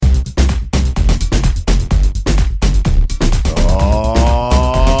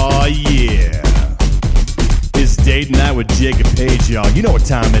with Jake and Paige, y'all. You know what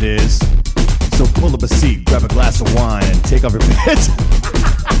time it is. So pull up a seat, grab a glass of wine, and take off your pants.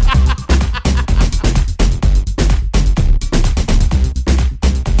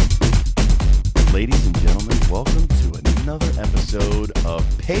 Ladies and gentlemen, welcome to another episode of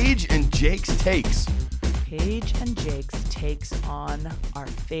Paige and Jake's Takes. Paige and Jake's takes on our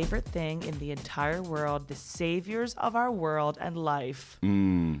favorite thing in the entire world, the saviors of our world and life,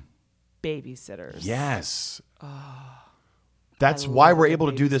 babysitters. Yes. That's why we're able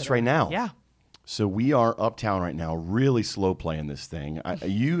to do this right now. Yeah. So we are uptown right now, really slow playing this thing.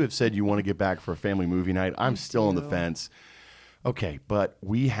 You have said you want to get back for a family movie night. I'm still on the fence. Okay, but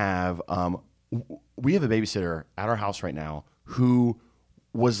we have a babysitter at our house right now who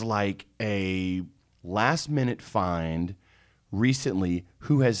was like a last-minute find recently,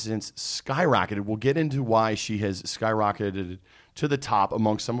 who has since skyrocketed. We'll get into why she has skyrocketed to the top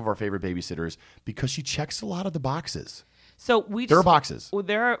amongst some of our favorite babysitters, because she checks a lot of the boxes. So there are boxes. Well,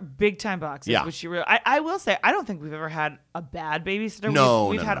 there are big time boxes. Yeah. Which I will say, I don't think we've ever had a bad babysitter.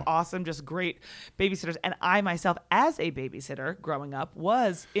 We've had awesome, just great babysitters. And I myself, as a babysitter growing up,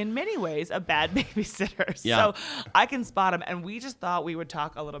 was in many ways a bad babysitter. Yeah. So I can spot them. And we just thought we would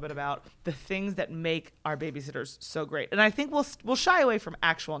talk a little bit about the things that make our babysitters so great. And I think we'll shy away from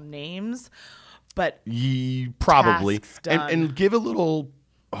actual names, but probably done. and give a little.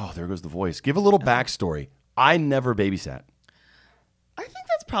 Oh, there goes the voice. Give a little backstory. I never babysat. I think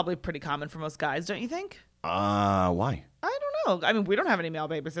that's probably pretty common for most guys, don't you think? Why? I don't know. I mean, we don't have any male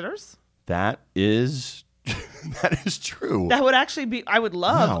babysitters. That is true. That would actually be. I would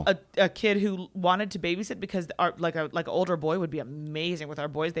love a kid who wanted to babysit, because like an older boy would be amazing with our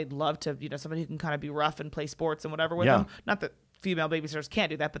boys. They'd love to, somebody who can kind of be rough and play sports and whatever with them. Not that female babysitters can't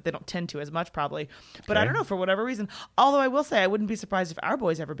do that, but they don't tend to as much probably. But I don't know, for whatever reason. Although I will say I wouldn't be surprised if our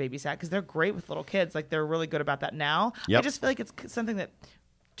boys ever babysat, because they're great with little kids. Like, they're really good about that now. Yep. I just feel like it's something that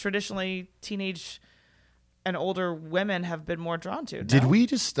traditionally teenage and older women have been more drawn to. Did we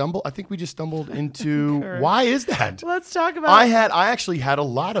just stumble? I think we just stumbled into. Why is that? Let's talk about. I actually had a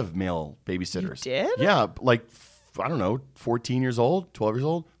lot of male babysitters. You did? Yeah, like I don't know, 14 years old, 12 years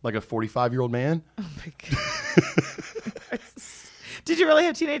old, like a 45-year-old man. Oh my God. Did you really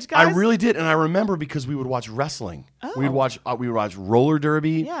have teenage guys? I really did, and I remember because we would watch wrestling. Oh. We would watch roller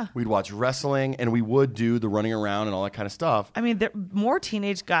derby. Yeah. We'd watch wrestling, and we would do the running around and all that kind of stuff. I mean, more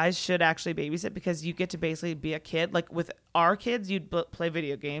teenage guys should actually babysit, because you get to basically be a kid. Like with our kids, you'd play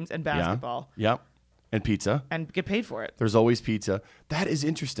video games and basketball. Yeah. Yep. And pizza. And get paid for it. There's always pizza. That is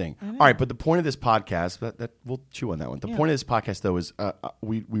interesting. All right, but the point of this podcast, that we'll chew on that one. The point of this podcast, though, is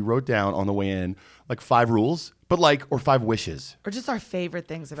we wrote down on the way in like 5 rules, or 5 wishes. Or just our favorite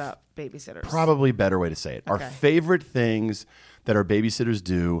things about babysitters. Probably a better way to say it. Okay. Our favorite things that our babysitters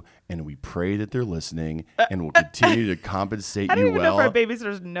do, and we pray that they're listening, and we'll continue to compensate you well. I don't even know if our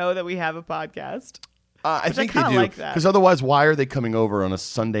babysitters know that we have a podcast. I think they do. Like that. Because otherwise, why are they coming over on a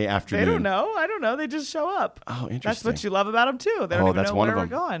Sunday afternoon? They don't know. I don't know. They just show up. Oh, interesting. That's what you love about them, too. They don't even know where we're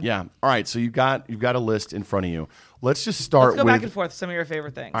going. Yeah. All right. So you've got a list in front of you. Let's just start with... Let's go back and forth some of your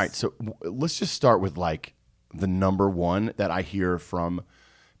favorite things. All right. So let's just start with like the number one that I hear from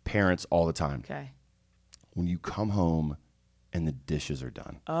parents all the time. Okay. When you come home and the dishes are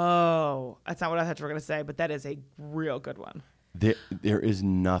done. Oh, that's not what I thought you were going to say, but that is a real good one. There is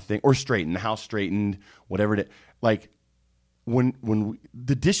nothing, or straightened, the house straightened, whatever it is. Like when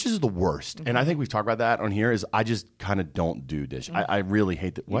the dishes are the worst, and I think we've talked about that on here. Is I just kind of don't do dishes. I really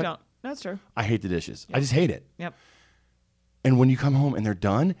hate the what? You don't. That's true. I hate the dishes. Yep. I just hate it. Yep. And when you come home and they're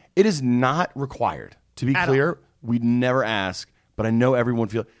done, it is not required. To be clear, we never ask, but I know everyone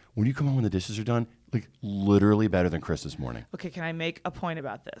feels when you come home and the dishes are done, like literally better than Christmas morning. Okay, can I make a point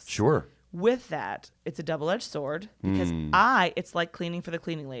about this? Sure. With that, it's a double-edged sword, because it's like cleaning for the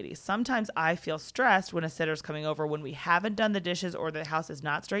cleaning lady. Sometimes I feel stressed when a sitter's coming over when we haven't done the dishes or the house is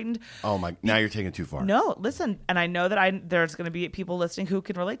not straightened. Oh my! Now you're taking it too far. No, listen, and I know that there's going to be people listening who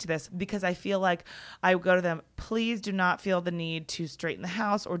can relate to this, because I feel like I go to them, please do not feel the need to straighten the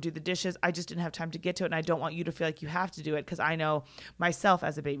house or do the dishes. I just didn't have time to get to it, and I don't want you to feel like you have to do it, because I know myself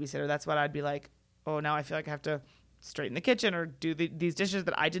as a babysitter, that's what I'd be like, oh, now I feel like I have to straighten the kitchen or do these dishes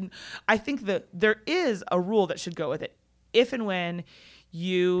that I didn't. I think that there is a rule that should go with it. If and when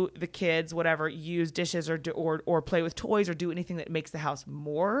you, the kids, whatever, use dishes or play with toys or do anything that makes the house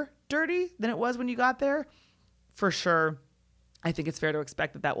more dirty than it was when you got there, for sure, I think it's fair to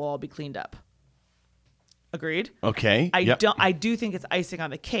expect that will all be cleaned up. Agreed? Okay. I do think it's icing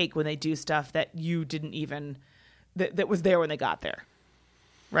on the cake when they do stuff that you didn't even that was there when they got there.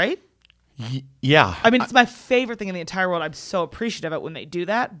 Right? Yeah. I mean, it's my favorite thing in the entire world. I'm so appreciative of it when they do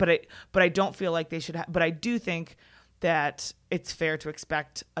that, but I don't feel like they should but I do think that it's fair to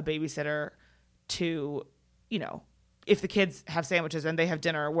expect a babysitter to, if the kids have sandwiches and they have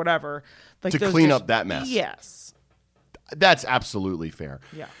dinner or whatever, like to clean up that mess. Yes. That's absolutely fair.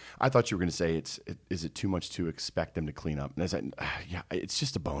 Yeah. I thought you were going to say, is it too much to expect them to clean up? And I said, yeah, it's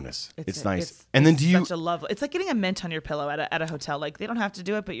just a bonus. It's nice. And then such a love. It's like getting a mint on your pillow at a hotel. Like they don't have to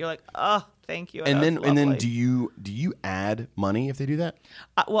do it, but you're like, oh, thank you. And then do you add money if they do that?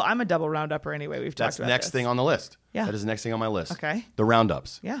 Well, I'm a double round-upper anyway. We've talked about That's next thing on the list. Yeah. That is the next thing on my list. Okay. The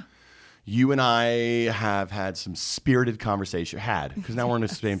roundups. Yeah. You and I have had some spirited conversation. Because now we're on the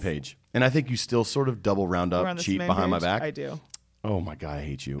same page. And I think you still sort of double round up, cheat behind my back. I do. Oh my God, I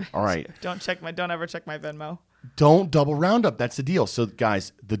hate you. All right. Don't ever check my Venmo. Don't double round up. That's the deal. So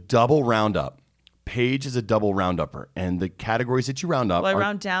guys, the double roundup. Paige is a double round-upper. And the categories that you round up I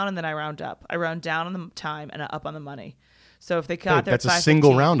round down and then I round up. I round down on the time and up on the money. So if they got there that's at 5:15, a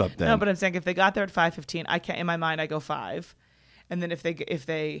single roundup then. No, but I'm saying if they got there at 5:15, I can't. In my mind, I go 5, and then if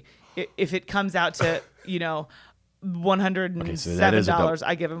it comes out to $107,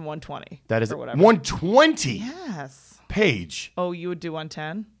 I give them $120. That is or whatever. $120. Yes. Paige. Oh, you would do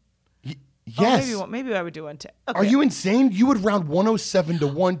 110? Yes. Oh, maybe I would do 110. Okay. Are you insane? You would round 107 to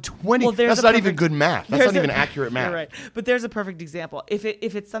 120. Well, that's not even good math. That's not even accurate math. You're right. But there's a perfect example. If it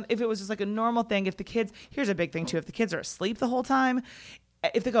was just like a normal thing, if the kids, here's a big thing too, if the kids are asleep the whole time,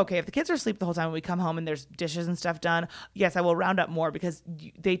 if the kids are asleep the whole time and we come home and there's dishes and stuff done, yes, I will round up more because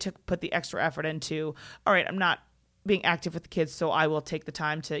they put the extra effort into, all right, I'm not being active with the kids, so I will take the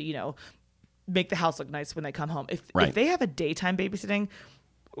time to, make the house look nice when they come home. If they have a daytime babysitting,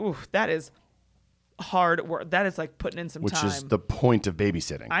 that is hard work. That is like putting in some time. Which is the point of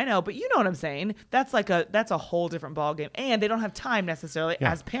babysitting. I know, but you know what I'm saying. That's a whole different ballgame. And they don't have time necessarily,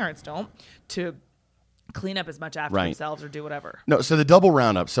 as parents don't, to clean up as much after themselves or do whatever. No, so the double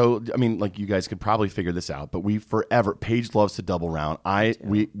roundup. So I mean, like you guys could probably figure this out, but Paige loves to double round.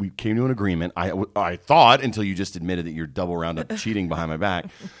 We came to an agreement. I thought until you just admitted that you're double roundup cheating behind my back,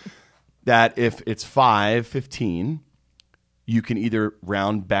 that if it's 5:15, you can either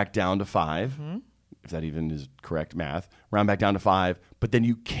round back down to 5. Mm-hmm. If that even is correct math, round back down to 5, but then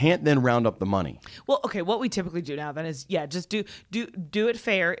you can't then round up the money. Well, okay, what we typically do now then is, just do it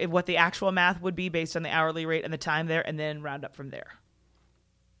fair, what the actual math would be based on the hourly rate and the time there, and then round up from there.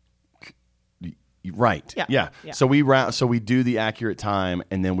 Right. Yeah. So we do the accurate time,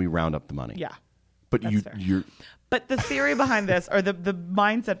 and then we round up the money. Yeah. But you're. But the theory behind this, or the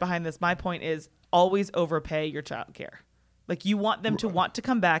mindset behind this, my point is always overpay your child care. Like you want them to want to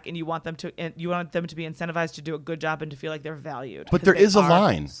come back, and you want them to be incentivized to do a good job and to feel like they're valued. But there is a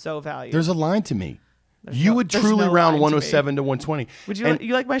line. So valued. The's a line to me. You would truly round 107 to 120. Would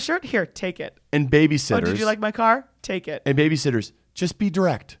you like my shirt? Here, take it. And babysitters. Oh, did you like my car? Take it. And babysitters, just be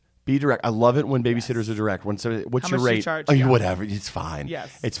direct. Be direct. I love it when babysitters are direct. What's your rate? Do you charge? Whatever. It's fine.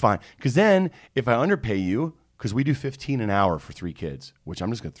 Yes. It's fine. Because then if I underpay you, because we do $15 an hour for 3 kids, which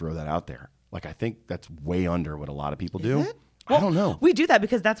I'm just going to throw that out there. Like I think that's way under what a lot of people do. Is it? Well, I don't know. We do that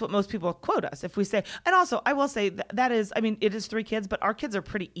because that's what most people quote us. If we say, and also I will say that is, it is 3 kids, but our kids are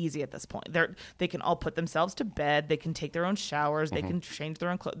pretty easy at this point. They can all put themselves to bed. They can take their own showers. They can change their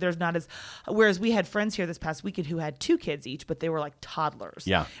own clothes. There's not whereas we had friends here this past weekend who had 2 kids each, but they were like toddlers.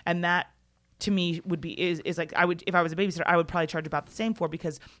 Yeah. And that to me would be is like if I was a babysitter, I would probably charge about the same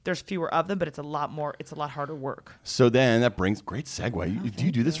because there's fewer of them, but it's a lot harder work. So then that brings great segue. Do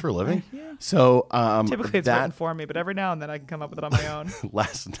you do this for a living? Yeah. So typically it's written for me, but every now and then I can come up with it on my own.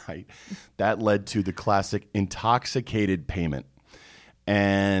 Last night, that led to the classic intoxicated payment,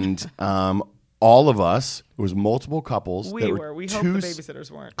 and all of us. It was multiple couples. We hope the babysitters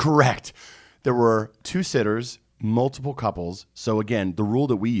weren't. Correct. There were 2 sitters. Multiple couples. So again, the rule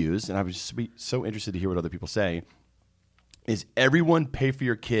that we use, and I would just be so interested to hear what other people say, is everyone pay for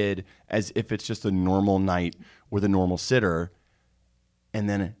your kid as if it's just a normal night with a normal sitter. And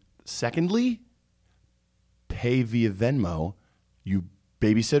then secondly, pay via Venmo. You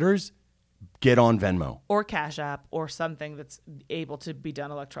babysitters, get on Venmo. Or Cash App or something that's able to be done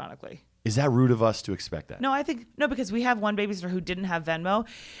electronically. Is that rude of us to expect that? No, because we have one babysitter who didn't have Venmo,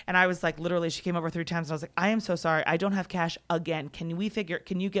 and I was like, literally, she came over 3 times, and I was like, I am so sorry, I don't have cash again. Can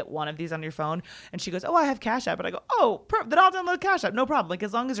you get one of these on your phone? And she goes, oh, I have Cash App, and I go, oh, then I'll download Cash App, no problem. Like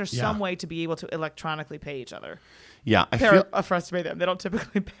as long as there's some way to be able to electronically pay each other. Yeah, I feel for us to pay them. They don't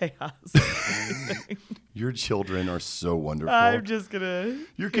typically pay us. Your children are so wonderful. I'm just gonna.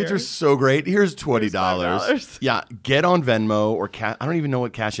 Your kids are so great. Here's $20. Yeah, get on Venmo or I don't even know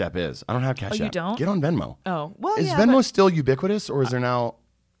what Cash App is. I don't have Cash App. You don't? Get on Venmo. Oh well, is Venmo still ubiquitous, or is there now?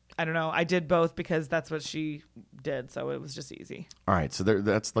 I don't know. I did both because that's what she did, so it was just easy. All right, so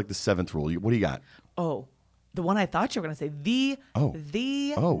that's like the 7th rule. What do you got? Oh, The one I thought you were going to say. The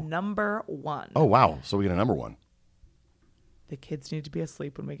number one. Oh, wow. So we get a number one. The kids need to be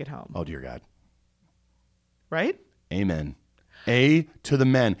asleep when we get home. Oh, dear God. Right? Amen. A to the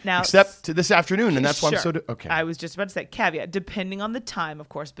men. Now, except to this afternoon, and that's why I'm so... okay. I was just about to say, caveat, depending on the time, of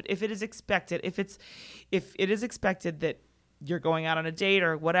course, but if it is expected that you're going out on a date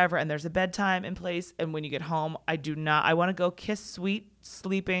or whatever, and there's a bedtime in place, and when you get home, I want to go kiss sweet,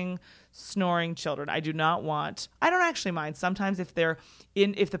 sleeping, snoring children. I don't actually mind sometimes if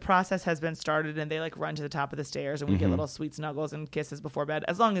the process has been started and they like run to the top of the stairs and we get little sweet snuggles and kisses before bed,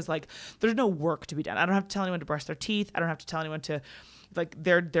 as long as like there's no work to be done. I don't have to tell anyone to brush their teeth. I don't have to tell anyone to, like,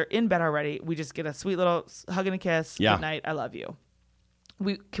 they're in bed already. We just get a sweet little hug and a kiss. Yeah. Good night. I love you.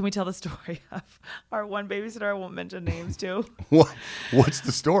 Can we tell the story of our one babysitter? I won't mention names to. What's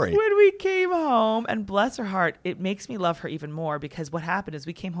the story? When we came home, and bless her heart, it makes me love her even more, because what happened is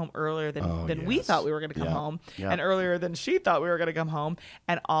we came home earlier than we thought we were going to come home, and earlier than she thought we were going to come home,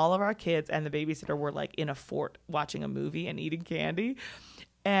 and all of our kids and the babysitter were like in a fort watching a movie and eating candy,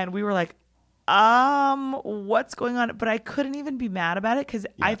 and we were like, what's going on? But I couldn't even be mad about it, because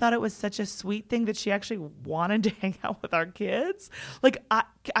I thought it was such a sweet thing that she actually wanted to hang out with our kids. Like,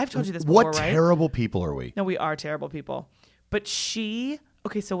 I've told you this before, What right? terrible people are we? No, we are terrible people. But so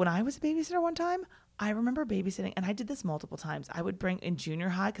when I was a babysitter one time, I remember babysitting, and I did this multiple times. I would bring in junior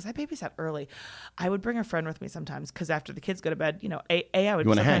high, because I babysat early. I would bring a friend with me sometimes, because after the kids go to bed, I would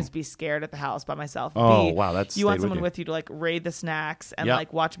sometimes be scared at the house by myself. Oh, wow, that's you want someone with you to like raid the snacks and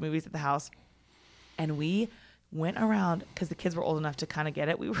like watch movies at the house. And we went around, because the kids were old enough to kind of get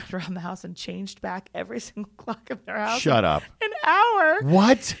it. We went around the house and changed back every single clock of their house. Shut up. An hour.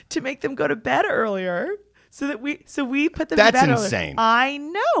 What? To make them go to bed earlier. So we put them That's to bed earlier. insane. I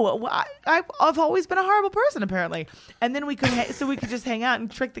know. I've always been a horrible person, apparently. And then we could just hang out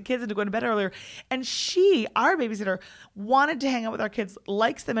and trick the kids into going to bed earlier. And our babysitter, wanted to hang out with our kids,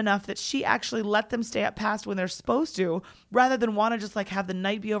 likes them enough that she actually let them stay up past when they're supposed to, rather than want to just like have the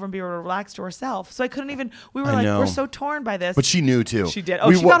night be over and be able to relax to herself. So I couldn't even. We were we're so torn by this. But she knew too. She did. She got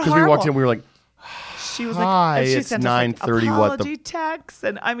horrible. Because we walked in, we were like, she was hi, like, and she it's sent us 9:30. like apology texts,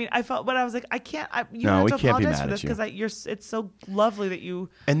 and I mean, I felt, but I was like, I can't. You don't have to apologize for this, because it's so lovely that you.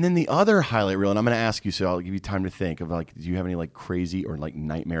 And then the other highlight reel, and I'm going to ask you, so I'll give you time to think of, like, do you have any like crazy or like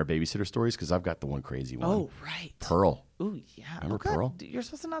nightmare babysitter stories? Because I've got the one crazy one. Oh, right. Pearl. Oh, yeah. Remember Pearl? You're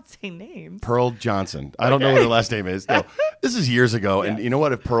supposed to not say names. Pearl Johnson. I don't know what her last name is. No, this is years ago, and you know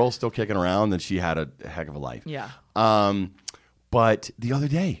what? If Pearl's still kicking around, then she had a heck of a life. Yeah. But the other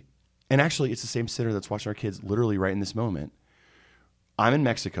day. And actually, it's the same sitter that's watching our kids literally right in this moment. I'm in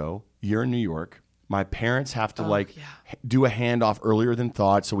Mexico. You're in New York. My parents have to do a handoff earlier than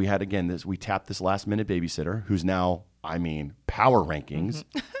thought. So we had, again, we tapped this last minute babysitter who's now, power rankings.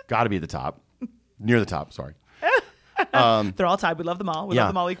 Got to be at the top. Near the top, sorry. They're all tied. We love them all. We love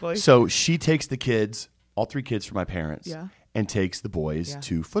them all equally. So she takes the kids, all three kids from my parents, and takes the boys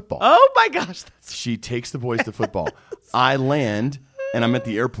to football. Oh, my gosh. She takes the boys to football. I land... And I'm at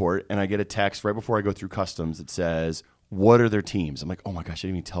the airport, and I get a text right before I go through customs that says, what are their teams? I'm like, oh, my gosh, I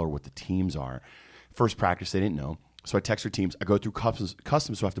didn't even tell her what the teams are. First practice, they didn't know. So I text her teams. I go through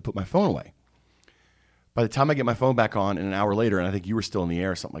customs, so I have to put my phone away. By the time I get my phone back on, and an hour later, and I think you were still in the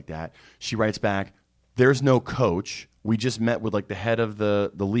air or something like that, she writes back, there's no coach. We just met with like the head of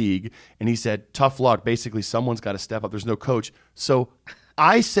the league, and he said, tough luck. Basically, someone's got to step up. There's no coach. So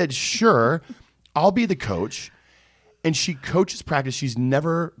I said, sure, I'll be the coach. And she coaches practice. She's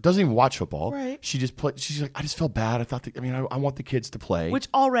doesn't even watch football. Right. She just she's like, I just felt bad. I thought, I want the kids to play. Which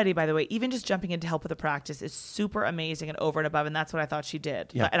already, by the way, even just jumping in to help with the practice is super amazing and over and above. And that's what I thought she did.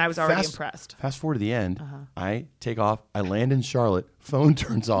 Yeah. And I was already impressed. Fast forward to the end. I take off. I land in Charlotte. Phone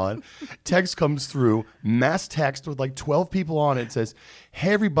turns on. Text comes through. Mass text with like 12 people on it. It says,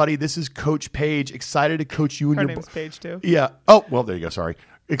 hey, everybody, this is Coach Paige. Excited to coach you and Her your name's Paige, too. Yeah. Oh, well, there you go. Sorry.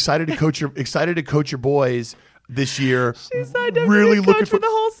 Excited to coach your boys this year. She signed up to be coach for the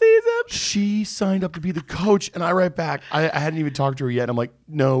whole season. She signed up to be the coach, and I write back. I hadn't even talked to her yet. I'm like,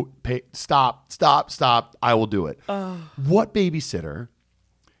 no, stop. I will do it. What babysitter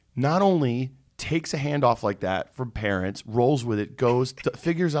not only takes a handoff like that from parents, rolls with it,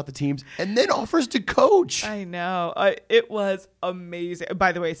 figures out the teams, and then offers to coach? I know. It was amazing.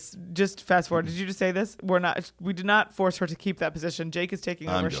 By the way, just fast forward. Did you just say this? We did not force her to keep that position. Jake is taking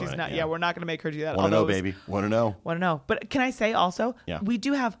over. She's not. Yeah, we're not going to make her do that. Want to know, baby. Want to know. But can I say also, we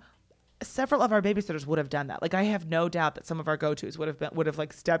do have several of our babysitters would have done that. Like, I have no doubt that some of our go-tos would have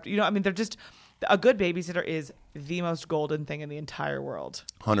like stepped, they're just, a good babysitter is the most golden thing in the entire world.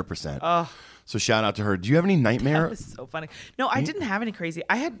 100%. So shout out to her. Do you have any nightmare? That was so funny. No, I didn't have any crazy.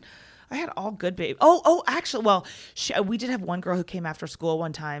 I had I had all good baby. Oh, actually, well, we did have one girl who came after school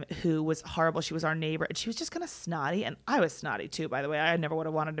one time who was horrible. She was our neighbor, and she was just kind of snotty, and I was snotty too, by the way. I never would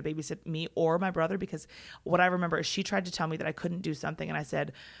have wanted to babysit me or my brother, because what I remember is she tried to tell me that I couldn't do something, and I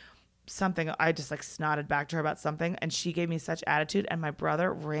said something. I just like snotted back to her about something, and she gave me such attitude. And my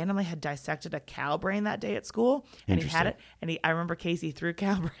brother randomly had dissected a cow brain that day at school, and he had it. And I remember Casey threw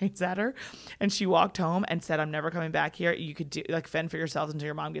cow brains at her, and she walked home and said, "I'm never coming back here. You could fend for yourselves until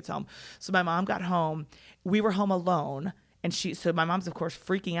your mom gets home." So my mom got home. We were home alone, and so my mom's of course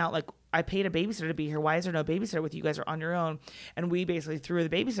freaking out, like, I paid a babysitter to be here. Why is there no babysitter with you? You guys are on your own. And we basically threw the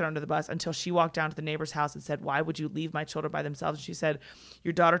babysitter under the bus until she walked down to the neighbor's house and said, "Why would you leave my children by themselves?" And she said,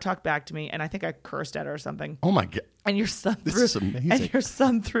 "Your daughter talked back to me," and I think I cursed at her or something. Oh my God. And your son is amazing. And your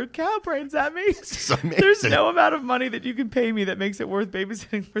son threw cow brains at me. This is amazing. There's no amount of money that you can pay me that makes it worth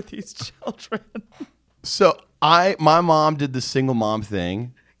babysitting for these children. So my mom did the single mom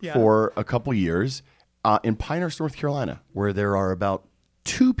thing for a couple years in Pinehurst, North Carolina, where there are about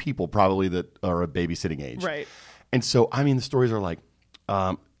 2 people probably that are of babysitting age. Right. And so, I mean, the stories are like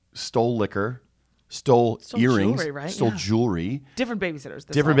stole liquor, stole earrings, jewelry, right? stole jewelry. Different babysitters.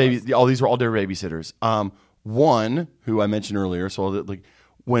 These were all different babysitters. One, who I mentioned earlier, so like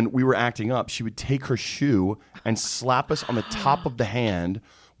when we were acting up, she would take her shoe and slap us on the top of the hand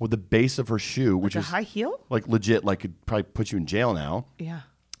with the base of her shoe, which Like was a high heel? like legit, like could probably put you in jail now. Yeah.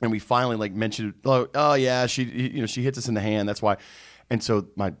 And we finally like mentioned, oh yeah, she hits us in the hand. That's why. And so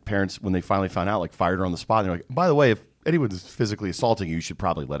my parents, when they finally found out, like fired her on the spot. They're like, "By the way, if anyone's physically assaulting you, you should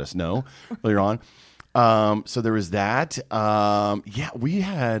probably let us know later on." So there was that. We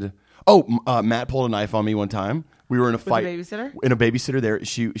had. Matt pulled a knife on me one time. We were in a fight. With a babysitter? In a babysitter there.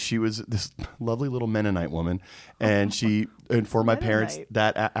 She was this lovely little Mennonite woman, and she informed my parents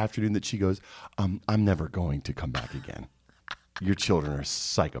that afternoon that she goes, "I'm never going to come back again. Your children are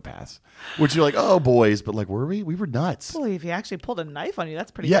psychopaths." Which you're like, "Oh, boys," but like, were we? We were nuts. Well, if he actually pulled a knife on you,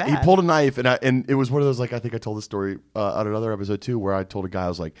 that's pretty bad. Yeah, he pulled a knife, and it was one of those, like, I think I told the story on another episode too, where I told a guy, I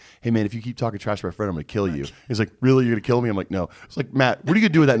was like, "Hey man, if you keep talking trash to my friend, I'm gonna kill you." He's like, "Really? You're gonna kill me?" I'm like, "No." It's like, "Matt, what are you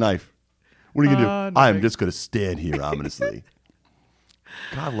gonna do with that knife? What are you gonna do?" "I'm just gonna stand here ominously."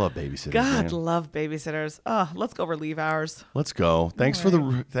 God love babysitters. God love babysitters. Oh, let's go over leave hours. Let's go. Thanks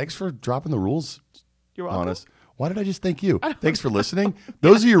for dropping the rules. You're welcome. On us. Why did I just thank you? Thanks for listening.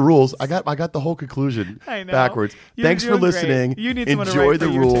 Those are your rules. I got the whole conclusion backwards. Thanks for listening. Great. You need someone Enjoy to the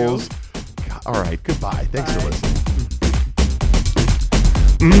write for rules. God, all right. Goodbye. Thanks for listening.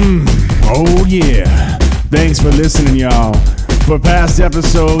 Oh yeah. Thanks for listening, y'all. For past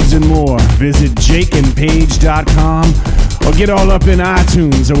episodes and more, visit jakeandpage.com or get all up in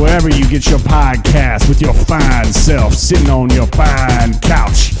iTunes or wherever you get your podcast with your fine self sitting on your fine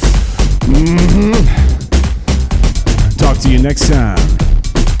couch. Talk to you next time.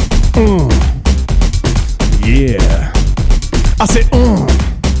 Yeah. I said,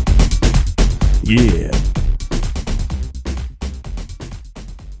 yeah.